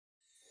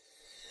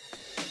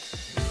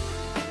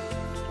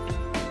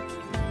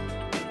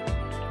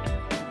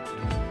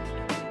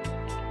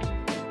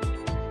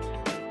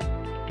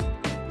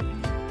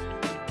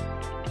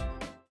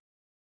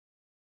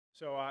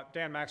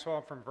Dan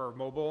Maxwell from Verve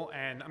Mobile,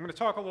 and I'm going to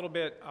talk a little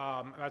bit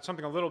about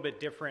something a little bit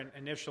different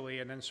initially,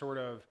 and then sort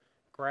of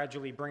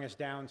gradually bring us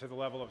down to the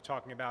level of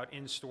talking about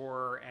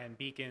in-store and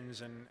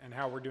beacons and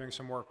how we're doing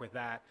some work with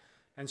that.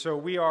 And so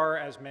we are,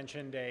 as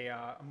mentioned,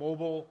 a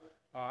mobile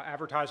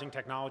advertising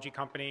technology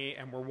company,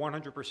 and we're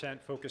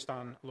 100% focused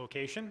on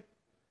location.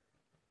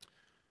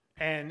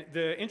 And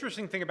the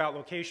interesting thing about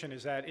location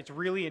is that it's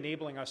really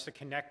enabling us to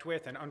connect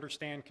with and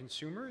understand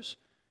consumers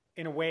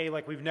in a way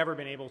like we've never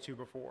been able to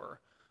before.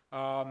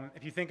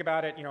 If you think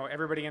about it,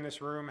 everybody in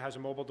this room has a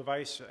mobile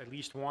device, at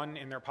least one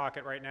in their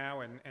pocket right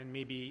now, and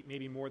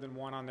maybe more than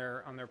one on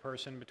their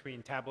person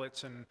between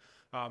tablets and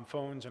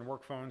phones and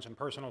work phones and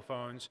personal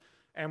phones.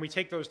 And we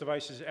take those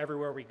devices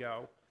everywhere we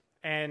go.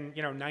 And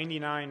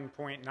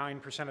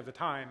 99.9% of the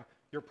time,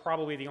 you're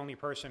probably the only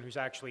person who's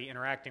actually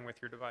interacting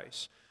with your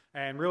device.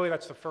 And really,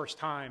 that's the first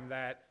time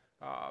that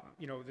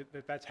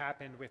that's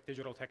happened with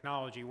digital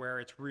technology, where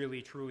it's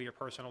really, truly a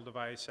personal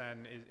device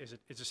and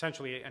is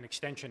essentially an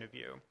extension of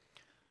you.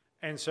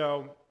 And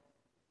so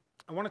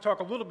I want to talk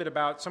a little bit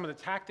about some of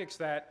the tactics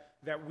that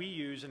we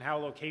use and how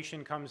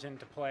location comes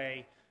into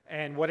play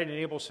and what it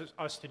enables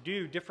us to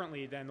do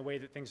differently than the way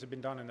that things have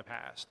been done in the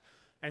past.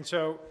 And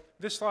so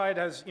this slide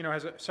has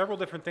several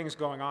different things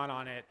going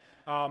on it,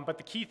 but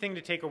the key thing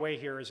to take away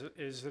here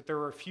is that there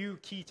are a few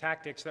key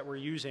tactics that we're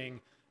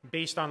using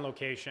based on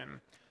location.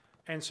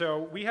 And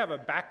so we have a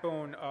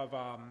backbone of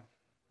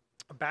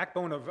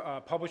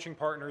publishing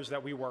partners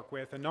that we work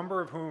with, a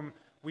number of whom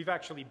we've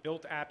actually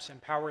built apps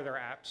and power their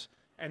apps,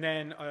 and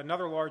then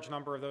another large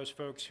number of those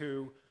folks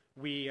who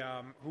we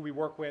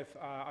work with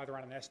either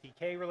on an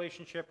SDK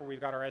relationship, or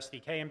we've got our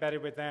SDK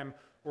embedded with them,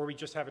 or we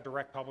just have a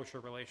direct publisher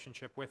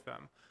relationship with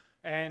them.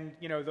 And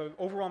the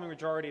overwhelming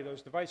majority of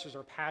those devices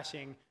are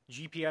passing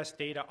GPS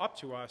data up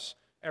to us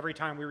every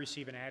time we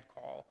receive an ad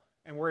call,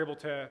 and we're able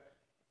to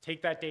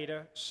take that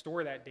data,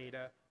 store that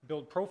data,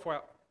 build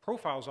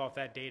profiles off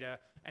that data,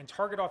 and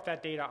target off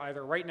that data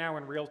either right now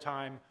in real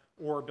time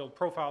or build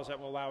profiles that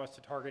will allow us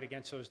to target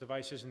against those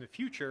devices in the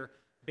future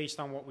based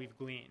on what we've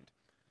gleaned.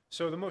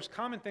 So the most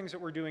common things that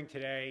we're doing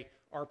today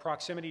are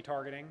proximity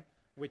targeting,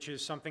 which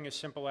is something as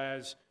simple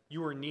as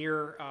you are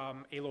near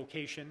a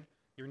location,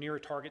 you're near a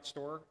Target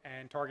store,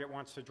 and Target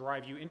wants to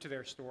drive you into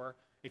their store.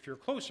 If you're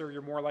closer,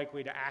 you're more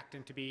likely to act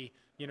and to be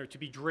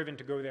driven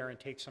to go there and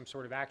take some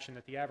sort of action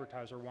that the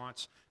advertiser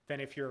wants than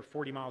if you're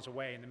 40 miles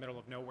away in the middle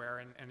of nowhere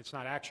and it's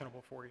not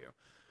actionable for you.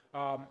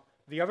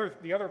 The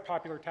other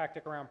popular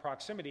tactic around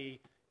proximity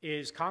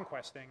is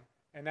conquesting,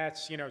 and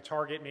that's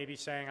Target maybe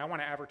saying, I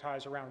want to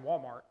advertise around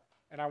Walmart,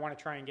 and I want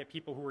to try and get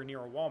people who are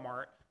near a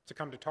Walmart to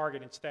come to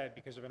Target instead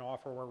because of an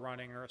offer we're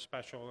running or a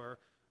special or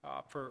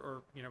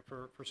for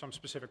some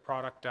specific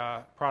product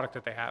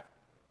that they have.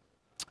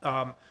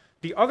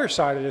 The other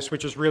side of this,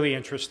 which is really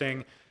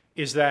interesting,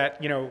 is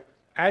that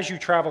as you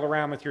travel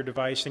around with your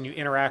device and you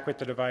interact with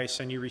the device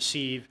and you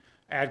receive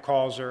ad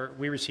calls, or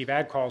we receive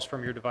ad calls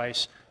from your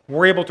device,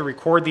 we're able to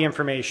record the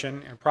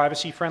information in a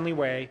privacy-friendly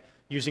way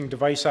using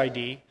device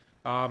ID.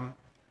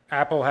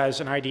 Apple has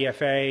an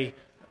IDFA,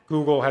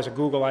 Google has a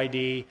Google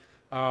ID.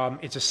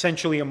 It's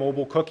essentially a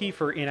mobile cookie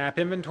for in-app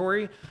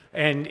inventory,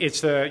 and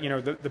it's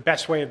the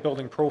best way of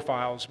building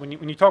profiles. When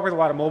you talk with a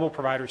lot of mobile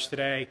providers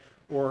today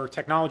or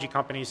technology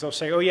companies, they'll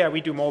say, oh yeah,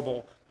 we do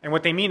mobile. And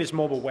what they mean is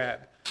mobile web.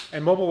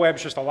 And mobile web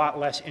is just a lot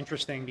less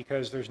interesting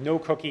because there's no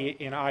cookie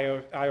in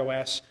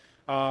iOS.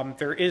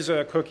 There is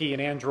a cookie in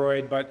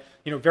Android, but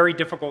very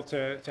difficult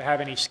to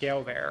have any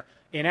scale there.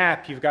 In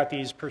app, you've got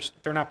these,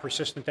 they're not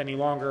persistent any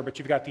longer, but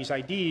you've got these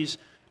IDs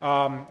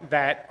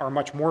that are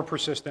much more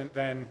persistent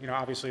than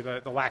obviously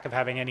the lack of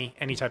having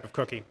any type of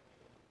cookie.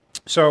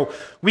 So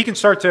we can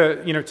start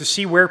to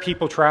see where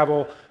people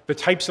travel, the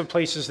types of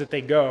places that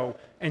they go,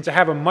 and to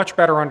have a much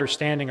better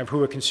understanding of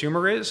who a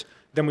consumer is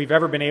than we've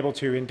ever been able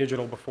to in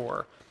digital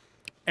before.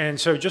 And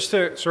so just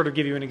to sort of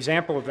give you an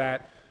example of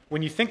that,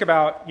 when you think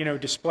about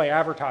display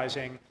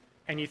advertising,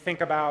 and you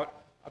think about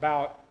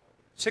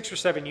 6 or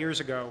 7 years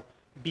ago,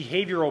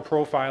 behavioral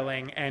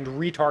profiling and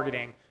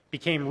retargeting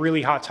became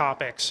really hot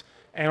topics.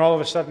 And all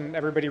of a sudden,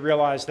 everybody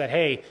realized that,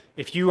 hey,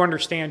 if you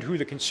understand who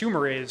the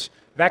consumer is,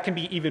 that can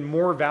be even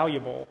more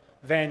valuable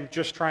than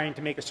just trying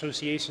to make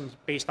associations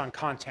based on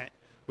content,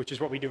 which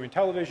is what we do in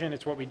television,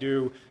 it's what we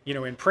do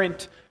in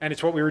print, and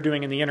it's what we were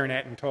doing in the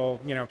internet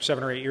until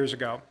 7 or 8 years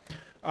ago.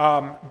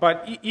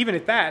 But even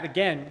at that,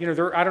 again, I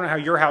don't know how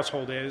your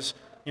household is.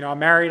 I'm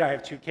married, I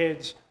have 2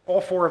 kids.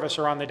 All 4 of us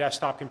are on the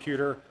desktop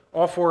computer.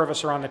 All 4 of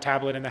us are on the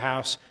tablet in the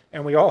house,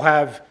 and we all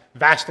have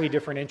vastly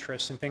different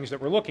interests in things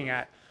that we're looking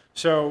at.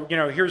 So,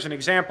 here's an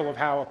example of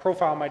how a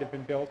profile might have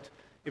been built.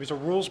 It was a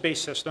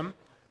rules-based system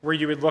where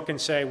you would look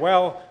and say,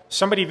 well,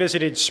 somebody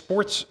visited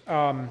sports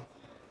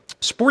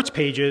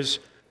pages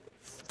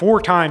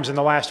 4 times in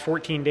the last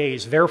 14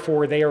 days,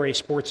 therefore they are a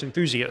sports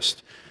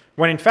enthusiast.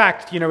 When in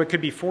fact, it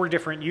could be 4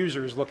 different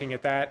users looking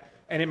at that,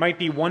 and it might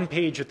be 1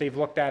 page that they've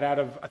looked at out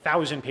of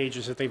 1,000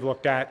 pages that they've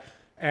looked at,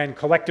 and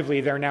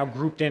collectively they're now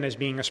grouped in as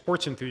being a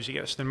sports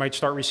enthusiast and might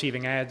start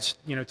receiving ads,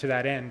 to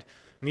that end.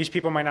 And these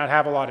people might not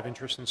have a lot of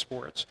interest in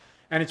sports.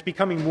 And it's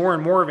becoming more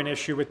and more of an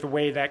issue with the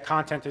way that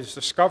content is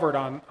discovered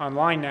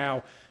online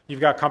now. You've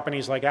got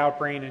companies like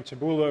Outbrain and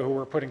Taboola who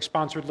are putting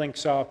sponsored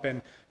links up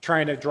and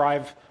trying to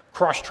drive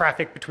cross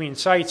traffic between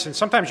sites. And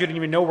sometimes you don't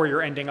even know where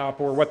you're ending up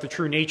or what the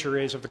true nature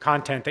is of the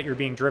content that you're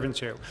being driven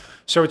to.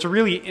 So it's a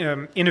really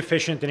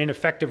inefficient and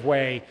ineffective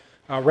way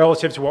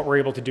relative to what we're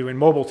able to do in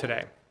mobile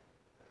today.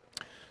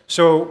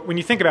 So when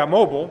you think about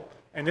mobile,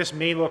 and this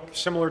may look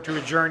similar to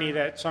a journey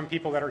that some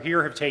people that are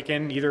here have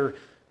taken, either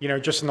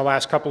just in the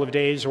last couple of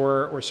days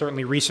or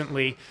certainly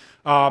recently,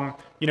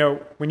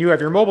 when you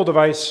have your mobile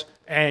device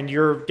and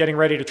you're getting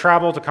ready to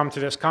travel to come to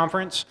this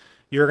conference,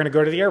 you're going to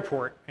go to the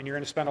airport and you're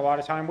going to spend a lot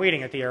of time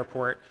waiting at the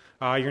airport.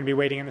 You're going to be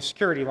waiting in the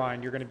security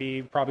line. You're going to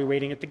be probably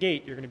waiting at the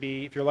gate. You're going to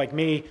be, if you're like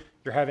me,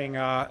 you're having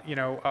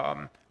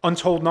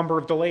untold number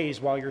of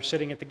delays while you're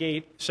sitting at the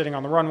gate, sitting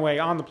on the runway,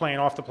 on the plane,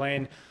 off the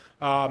plane.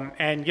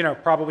 And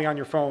probably on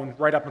your phone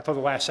right up until the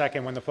last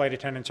second when the flight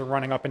attendants are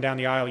running up and down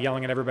the aisle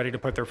yelling at everybody to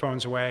put their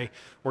phones away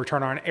or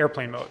turn on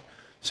airplane mode.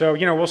 So,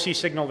 we'll see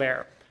signal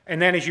there. And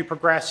then as you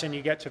progress and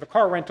you get to the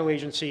car rental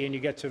agency and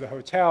you get to the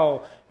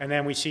hotel, and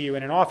then we see you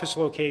in an office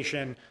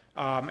location,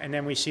 and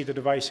then we see the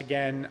device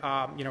again,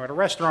 at a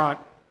restaurant,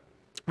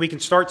 we can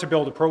start to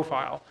build a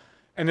profile.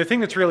 And the thing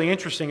that's really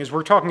interesting is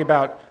we're talking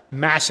about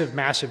massive,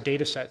 massive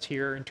data sets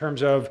here in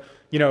terms of,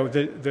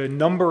 the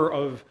number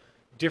of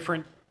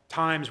different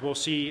times we'll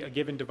see a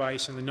given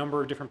device and the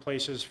number of different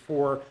places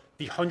for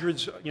the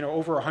hundreds,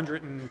 over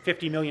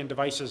 150 million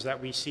devices that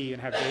we see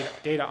and have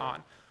data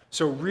on.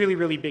 So really,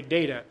 really big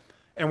data.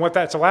 And what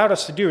that's allowed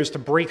us to do is to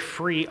break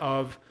free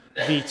of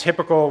the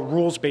typical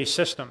rules-based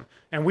system.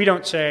 And we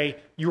don't say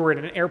you were at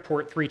an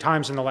airport 3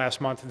 times in the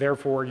last month,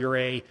 therefore you're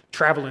a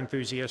travel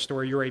enthusiast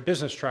or you're a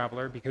business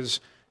traveler,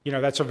 because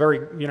that's a very,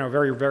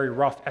 very, very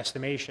rough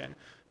estimation.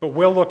 But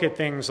we'll look at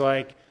things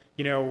like,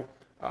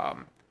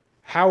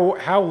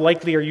 how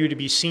likely are you to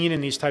be seen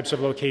in these types of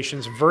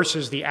locations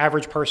versus the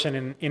average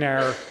person in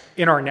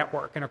our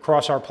network and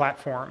across our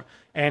platform,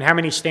 and how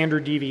many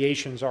standard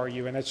deviations are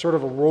you? And that's sort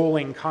of a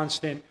rolling,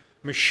 constant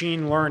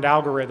machine learned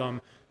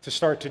algorithm to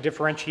start to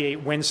differentiate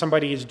when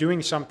somebody is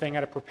doing something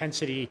at a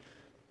propensity,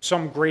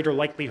 some greater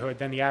likelihood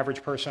than the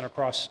average person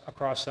across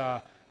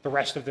the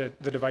rest of the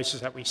devices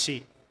that we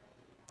see.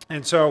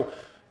 And so,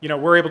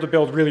 we're able to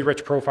build really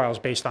rich profiles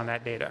based on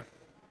that data.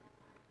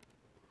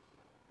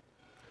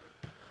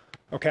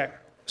 Okay,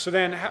 so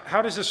then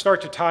how does this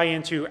start to tie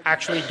into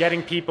actually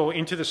getting people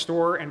into the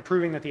store and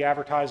proving that the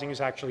advertising is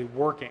actually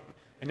working?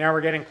 And now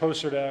we're getting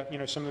closer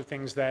to some of the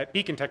things that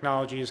Beacon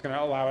technology is going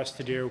to allow us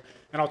to do.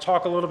 And I'll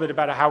talk a little bit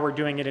about how we're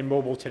doing it in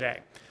mobile today.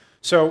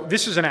 So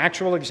this is an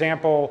actual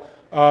example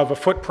of a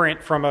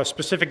footprint from a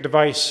specific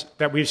device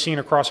that we've seen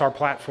across our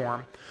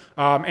platform.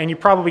 And you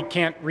probably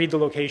can't read the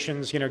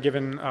locations,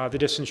 given the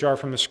distance you are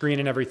from the screen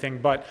and everything.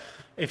 But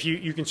if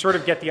you can sort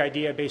of get the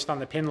idea based on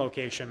the pin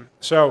location.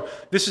 So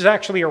this is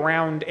actually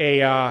around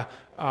a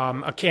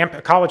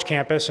college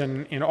campus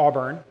in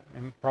Auburn,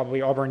 and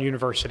probably Auburn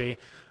University.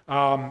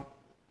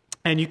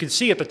 And you can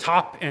see at the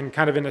top and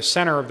kind of in the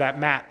center of that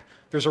map,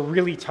 there's a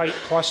really tight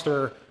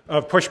cluster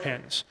of push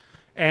pins.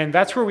 And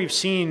that's where we've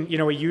seen,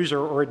 a user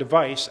or a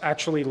device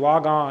actually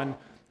log on,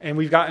 and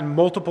we've gotten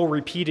multiple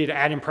repeated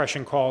ad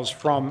impression calls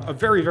from a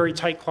very, very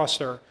tight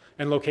cluster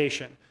and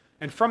location.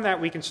 And from that,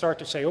 we can start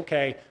to say,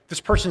 okay,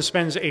 this person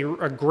spends a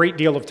great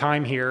deal of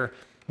time here.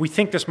 We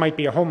think this might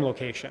be a home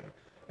location.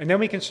 And then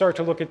we can start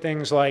to look at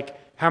things like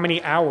how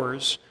many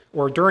hours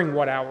or during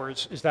what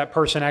hours is that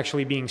person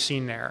actually being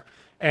seen there.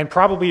 And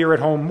probably you're at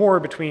home more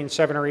between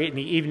 7 or 8 in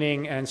the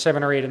evening and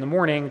 7 or 8 in the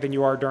morning than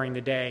you are during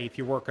the day if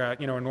you work a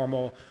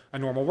normal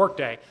work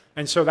day.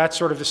 And so that's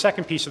sort of the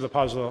second piece of the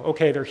puzzle.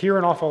 Okay, they're here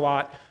an awful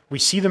lot. We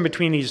see them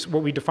between these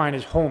what we define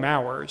as home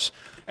hours.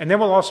 And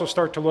then we'll also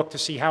start to look to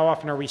see how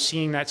often are we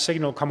seeing that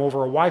signal come over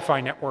a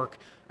Wi-Fi network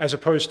as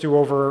opposed to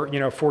over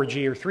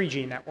 4G or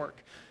 3G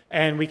network.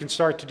 And we can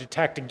start to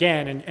detect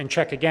again and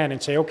check again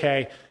and say,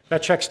 okay,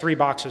 that checks 3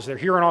 boxes. They're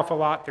here an awful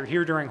lot. They're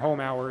here during home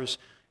hours.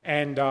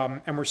 And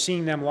we're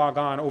seeing them log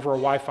on over a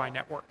Wi-Fi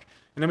network.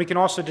 And then we can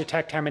also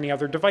detect how many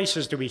other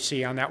devices do we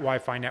see on that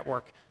Wi-Fi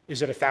network.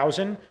 Is it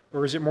 1,000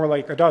 or is it more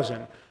like a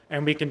dozen?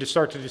 And we can just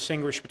start to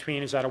distinguish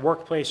between, is that a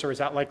workplace or is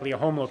that likely a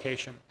home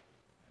location?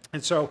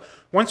 And so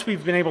once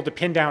we've been able to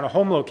pin down a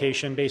home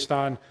location based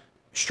on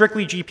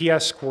strictly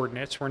GPS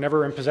coordinates, we're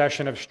never in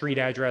possession of street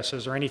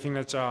addresses or anything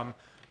that's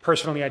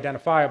personally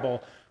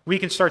identifiable, we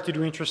can start to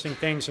do interesting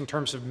things in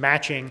terms of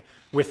matching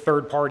with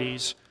third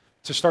parties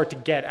to start to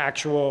get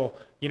actual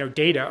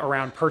data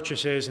around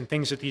purchases and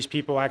things that these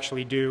people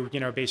actually do,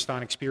 based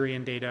on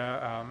Experian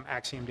data,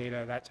 Axiom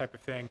data, that type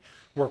of thing.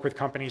 Work with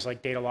companies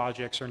like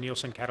Datalogix or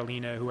Nielsen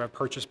Catalina who have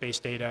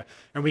purchase-based data,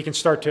 and we can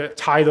start to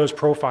tie those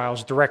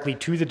profiles directly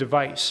to the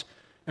device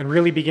and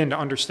really begin to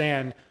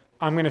understand,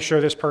 I'm going to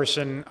show this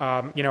person,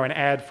 an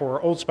ad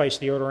for Old Spice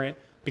deodorant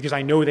because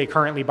I know they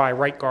currently buy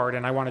Right Guard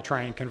and I want to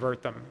try and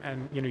convert them.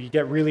 And you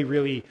get really,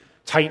 really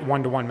tight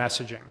one-to-one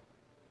messaging.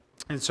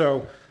 And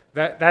so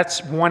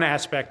that's one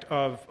aspect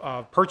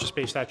of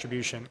purchase-based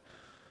attribution.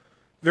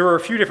 there are a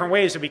few different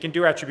ways that we can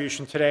do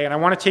attribution today, and I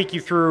want to take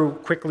you through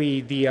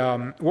quickly the,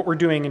 what we're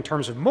doing in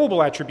terms of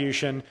mobile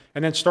attribution,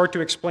 and then start to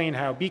explain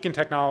how beacon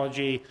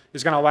technology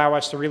is going to allow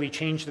us to really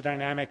change the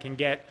dynamic and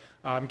get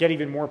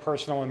even more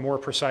personal and more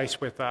precise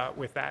with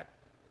that.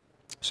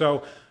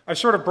 So I've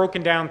sort of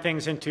broken down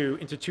things into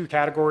two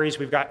categories.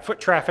 We've got foot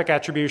traffic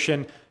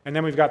attribution, and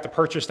then we've got the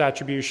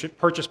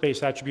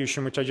purchase-based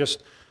attribution, which I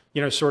just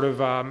sort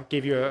of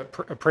gave you a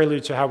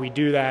prelude to how we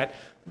do that.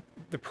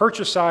 The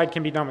purchase side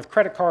can be done with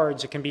credit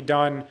cards. It can be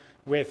done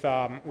with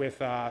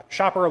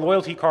shopper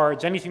loyalty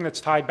cards, anything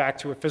that's tied back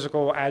to a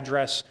physical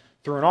address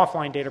through an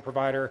offline data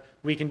provider.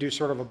 We can do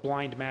sort of a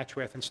blind match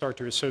with and start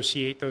to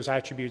associate those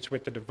attributes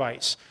with the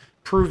device.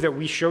 Prove that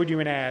we showed you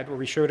an ad, or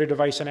we showed a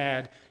device an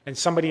ad, and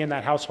somebody in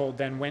that household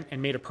then went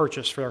and made a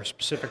purchase for a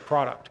specific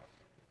product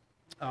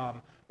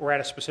or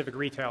at a specific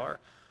retailer.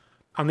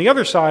 On the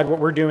other side, what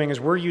we're doing is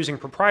we're using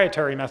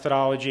proprietary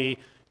methodology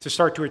to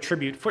start to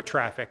attribute foot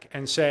traffic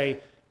and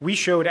say, we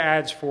showed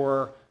ads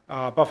for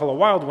Buffalo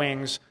Wild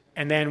Wings,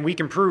 and then we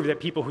can prove that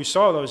people who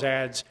saw those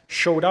ads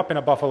showed up in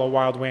a Buffalo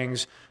Wild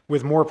Wings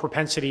with more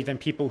propensity than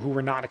people who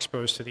were not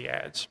exposed to the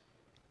ads.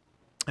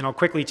 And I'll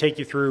quickly take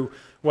you through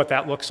what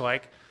that looks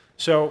like.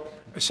 So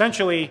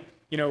essentially,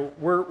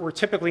 we're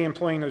typically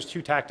employing those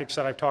two tactics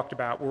that I've talked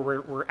about,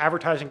 where we're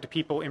advertising to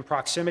people in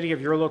proximity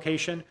of your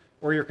location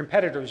or your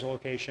competitor's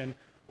location,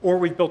 or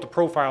we've built a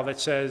profile that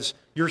says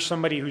you're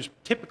somebody who's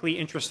typically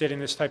interested in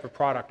this type of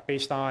product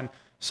based on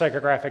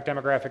psychographic,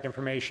 demographic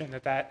information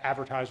that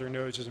advertiser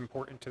knows is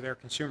important to their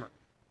consumer.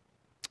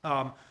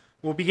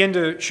 We'll begin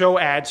to show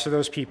ads to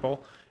those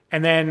people,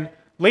 and then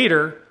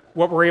later,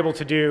 what we're able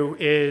to do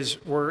is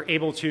we're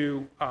able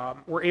to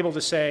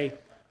say,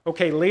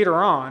 okay, later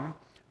on,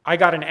 I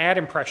got an ad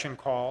impression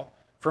call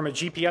from a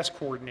GPS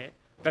coordinate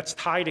that's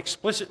tied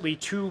explicitly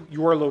to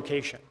your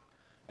location.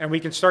 And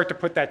we can start to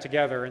put that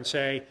together and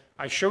say,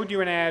 I showed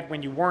you an ad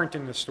when you weren't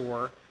in the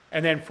store,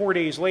 and then 4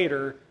 days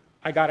later,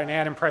 I got an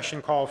ad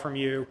impression call from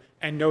you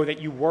and know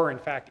that you were, in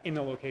fact, in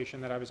the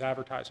location that I was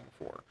advertising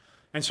for.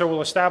 And so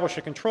we'll establish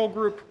a control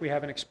group. We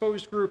have an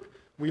exposed group.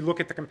 We look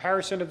at the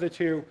comparison of the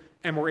two,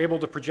 and we're able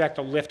to project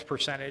a lift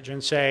percentage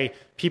and say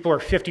people are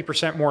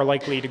 50% more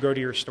likely to go to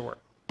your store.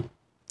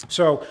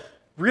 So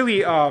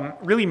really,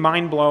 really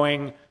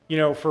mind-blowing,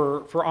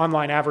 for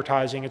online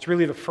advertising. It's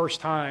really the first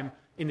time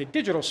in the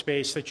digital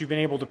space that you've been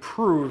able to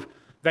prove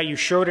that you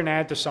showed an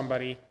ad to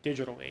somebody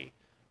digitally,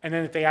 and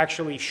then that they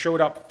actually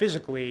showed up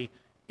physically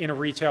in a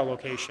retail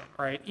location,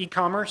 right?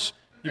 E-commerce,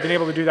 you've been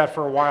able to do that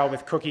for a while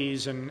with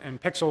cookies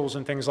and pixels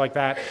and things like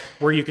that,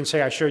 where you can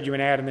say, I showed you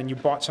an ad, and then you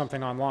bought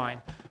something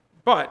online.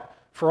 But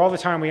for all the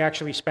time we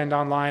actually spend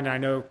online, and I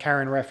know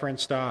Karen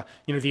referenced the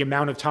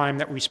amount of time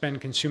that we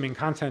spend consuming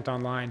content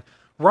online,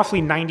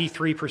 roughly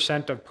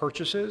 93% of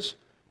purchases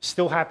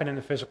still happen in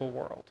the physical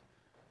world.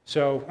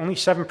 So only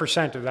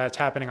 7% of that's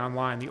happening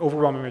online. The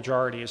overwhelming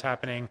majority is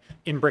happening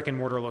in brick and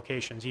mortar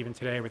locations, even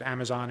today with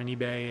Amazon and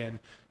eBay and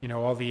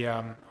all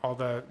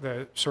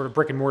the sort of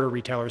brick and mortar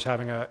retailers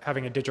having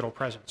a digital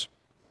presence.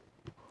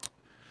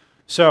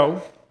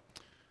 So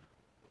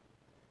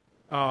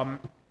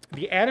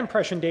the ad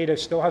impression data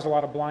still has a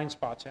lot of blind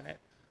spots in it,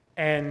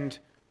 and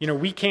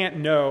we can't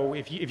know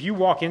if you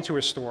walk into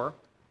a store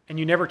and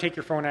you never take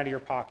your phone out of your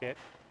pocket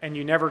and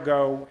you never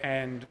go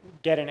and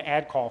get an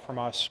ad call from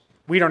us.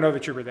 We don't know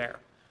that you were there.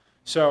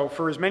 So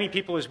for as many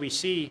people as we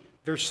see,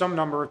 there's some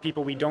number of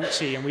people we don't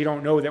see and we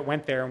don't know that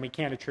went there, and we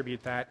can't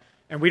attribute that.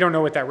 And we don't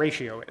know what that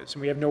ratio is.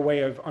 And we have no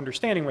way of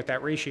understanding what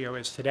that ratio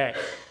is today.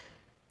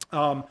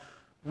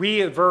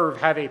 We at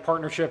Verve have a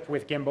partnership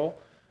with Gimbal,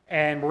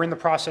 and we're in the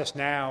process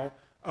now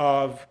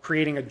of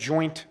creating a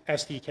joint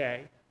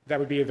SDK that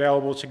would be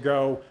available to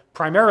go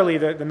primarily,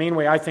 the main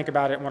way I think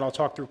about it, and what I'll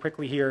talk through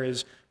quickly here,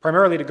 is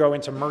primarily to go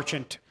into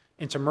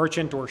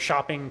merchant or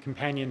shopping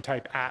companion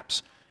type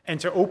apps, and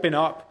to open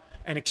up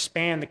and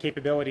expand the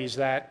capabilities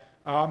that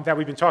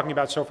we've been talking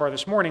about so far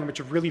this morning, which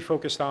have really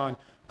focused on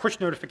push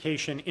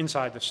notification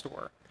inside the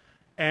store.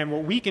 And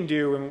what we can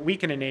do and what we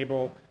can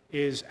enable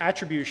is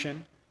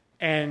attribution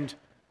and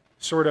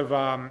sort of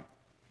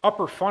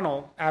upper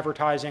funnel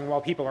advertising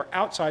while people are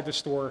outside the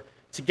store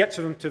to get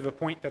to them to the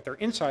point that they're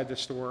inside the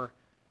store,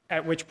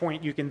 at which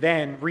point you can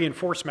then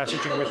reinforce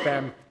messaging with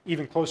them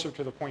even closer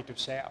to the point of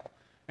sale.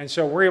 And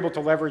so we're able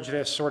to leverage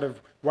this sort of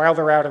while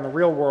they're out in the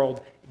real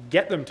world,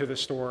 get them to the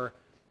store,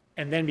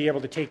 and then be able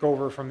to take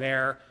over from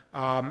there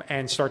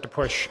and start to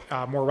push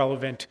more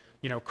relevant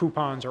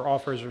coupons or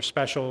offers or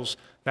specials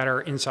that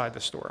are inside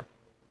the store.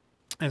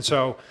 And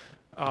so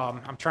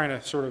I'm trying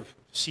to sort of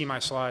see my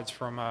slides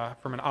from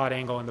an odd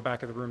angle in the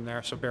back of the room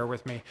there, so bear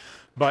with me.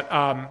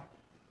 But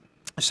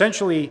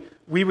essentially,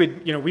 we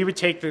would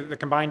take the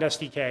combined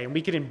SDK and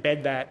we could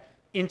embed that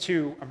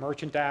into a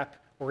merchant app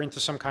or into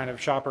some kind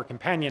of shopper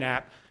companion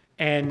app,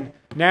 and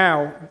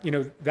now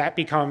that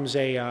becomes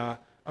a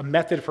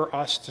method for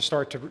us to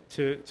start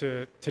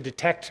to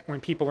detect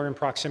when people are in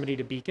proximity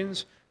to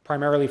beacons,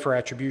 primarily for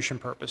attribution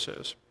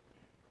purposes.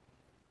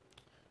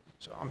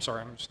 So I'm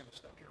sorry, I'm just going to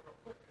step here real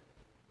quick.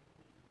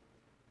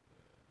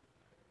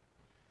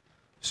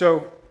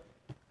 So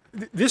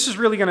This is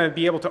really going to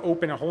be able to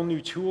open a whole new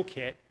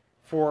toolkit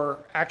for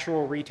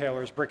actual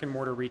retailers, brick and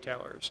mortar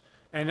retailers.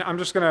 And I'm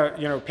just going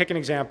to pick an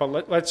example.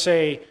 Let's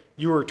say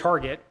you were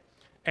Target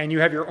and you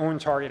have your own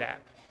Target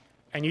app.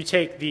 And you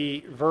take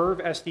the Verve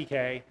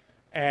SDK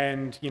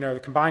and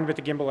combined with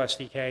the Gimbal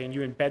SDK, and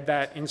you embed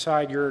that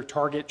inside your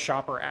Target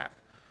shopper app.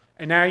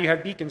 And now you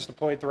have beacons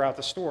deployed throughout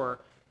the store.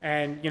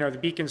 And the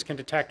beacons can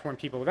detect when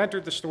people have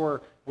entered the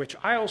store, which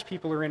aisles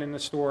people are in the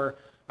store,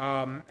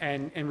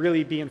 and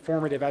really be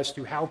informative as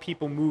to how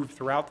people move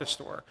throughout the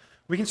store.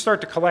 We can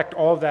start to collect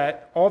all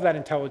that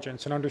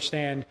intelligence and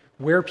understand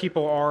where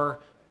people are,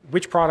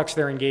 which products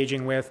they're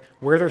engaging with,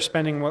 where they're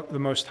spending the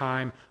most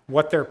time,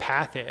 what their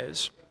path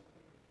is.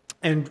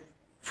 And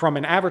from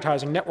an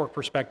advertising network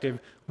perspective,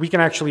 we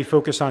can actually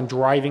focus on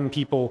driving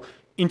people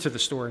into the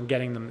store and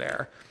getting them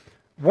there.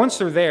 Once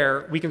they're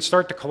there, we can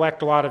start to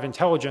collect a lot of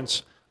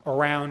intelligence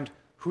around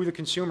who the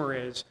consumer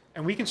is,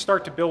 and we can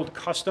start to build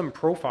custom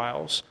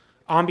profiles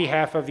on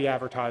behalf of the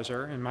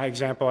advertiser. In my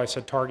example, I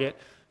said Target.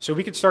 So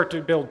we could start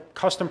to build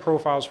custom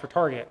profiles for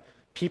Target,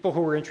 people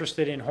who are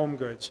interested in home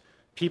goods,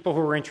 people who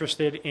are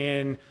interested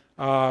in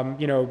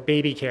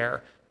baby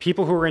care,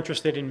 people who are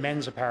interested in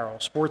men's apparel,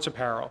 sports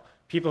apparel,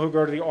 people who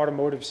go to the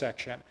automotive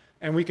section.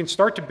 And we can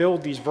start to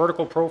build these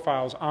vertical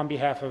profiles on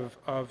behalf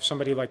of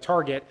somebody like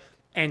Target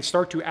and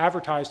start to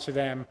advertise to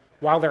them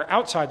while they're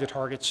outside the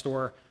Target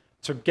store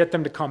to get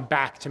them to come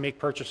back to make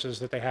purchases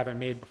that they haven't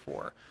made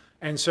before.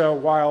 And so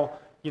while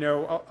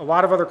a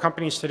lot of other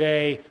companies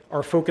today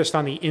are focused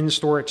on the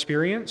in-store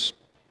experience,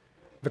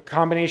 the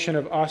combination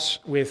of us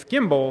with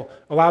Gimbal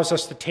allows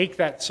us to take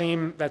that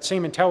same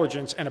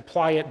intelligence and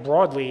apply it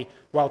broadly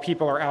while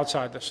people are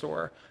outside the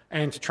store,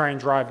 and to try and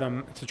drive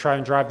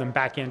them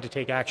back in to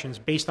take actions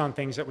based on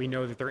things that we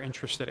know that they're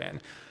interested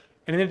in.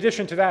 And in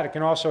addition to that, it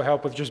can also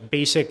help with just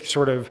basic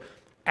sort of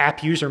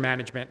app user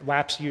management,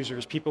 lapsed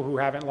users, people who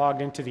haven't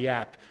logged into the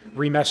app,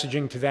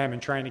 remessaging to them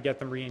and trying to get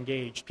them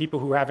re-engaged, people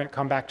who haven't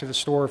come back to the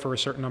store for a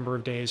certain number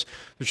of days.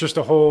 There's just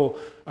a whole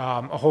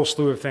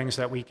slew of things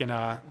that we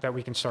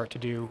can start to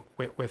do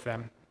with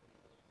them.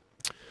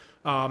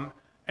 And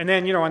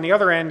then on the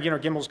other end,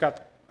 Gimbal's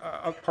got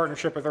a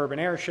partnership with Urban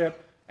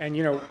Airship,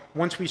 and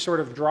once we sort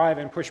of drive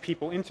and push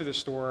people into the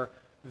store,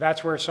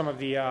 that's where some of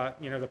the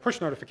the push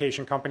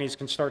notification companies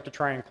can start to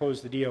try and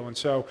close the deal. And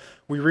so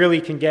we really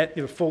can get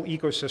the full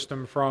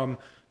ecosystem from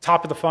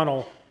top of the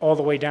funnel all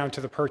the way down to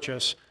the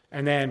purchase,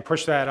 and then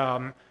push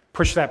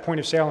that point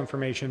of sale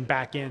information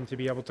back in to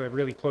be able to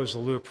really close the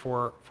loop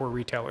for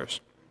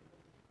retailers.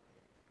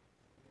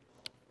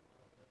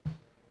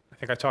 I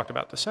think I talked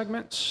about the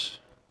segments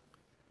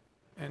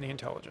and the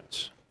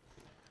intelligence.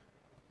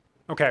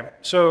 Okay,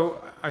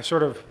 so I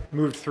sort of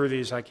moved through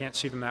these. I can't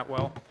see them that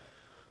well.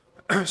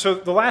 So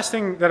the last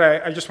thing that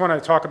I just want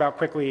to talk about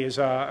quickly is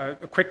a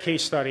quick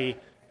case study.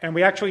 And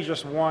we actually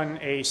just won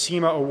a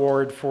SEMA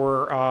award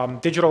for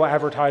digital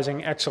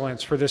advertising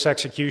excellence for this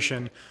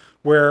execution,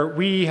 where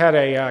we had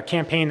a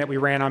campaign that we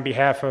ran on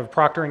behalf of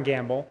Procter &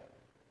 Gamble,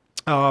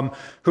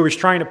 who was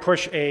trying to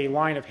push a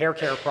line of hair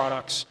care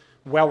products,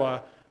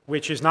 Wella,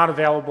 which is not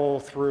available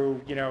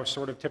through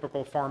sort of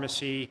typical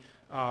pharmacy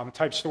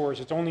type stores.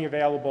 It's only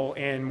available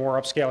in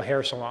more upscale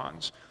hair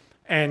salons.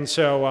 And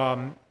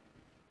so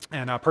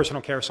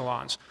personal care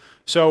salons.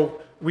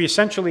 So we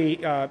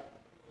essentially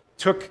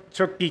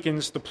took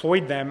beacons,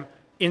 deployed them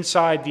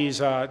inside these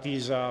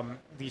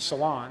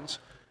salons,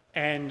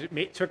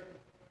 and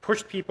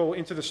pushed people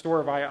into the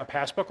store via a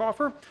passbook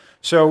offer.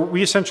 So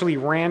we essentially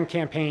ran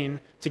campaign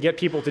to get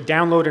people to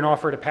download and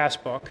offer a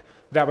passbook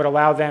that would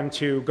allow them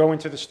to go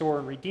into the store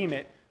and redeem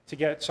it to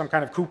get some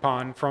kind of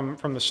coupon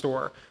from the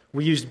store.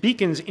 We used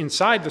beacons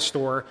inside the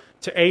store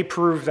to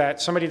prove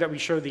that somebody that we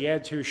showed the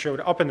ad to showed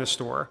up in the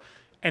store,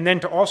 and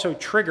then to also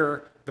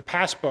trigger the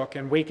passbook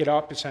and wake it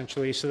up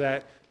essentially so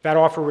that that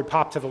offer would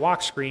pop to the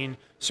lock screen.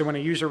 So when a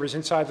user was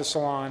inside the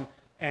salon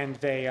and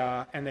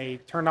they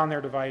turned on their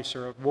device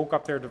or woke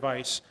up their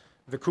device,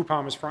 the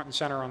coupon was front and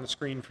center on the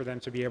screen for them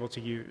to be able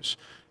to use.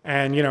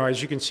 And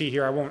as you can see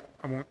here, I won't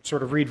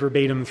sort of read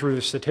verbatim through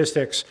the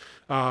statistics,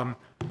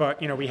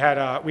 but we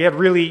had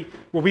really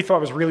what we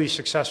thought was really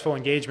successful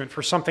engagement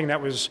for something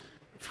that was,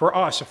 for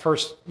us, a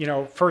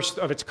first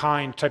of its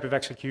kind type of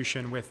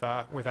execution with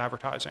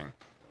advertising.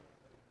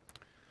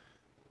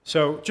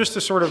 So just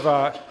to sort of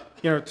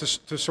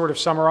to sort of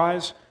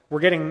summarize, we're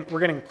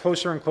getting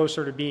closer and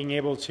closer to being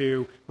able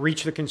to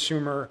reach the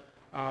consumer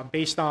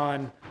based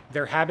on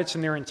their habits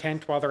and their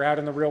intent while they're out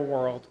in the real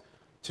world,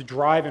 to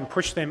drive and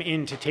push them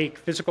in to take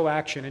physical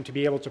action and to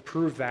be able to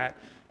prove that.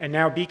 And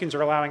now beacons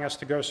are allowing us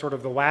to go sort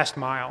of the last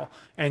mile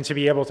and to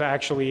be able to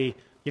actually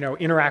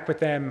interact with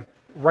them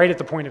right at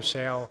the point of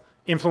sale,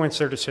 influence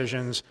their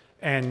decisions,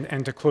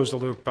 and to close the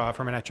loop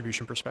from an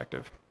attribution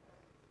perspective.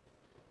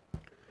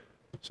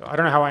 So I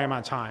don't know how I am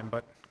on time,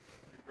 but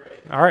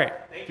all right.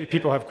 Do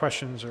people have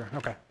questions or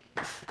okay?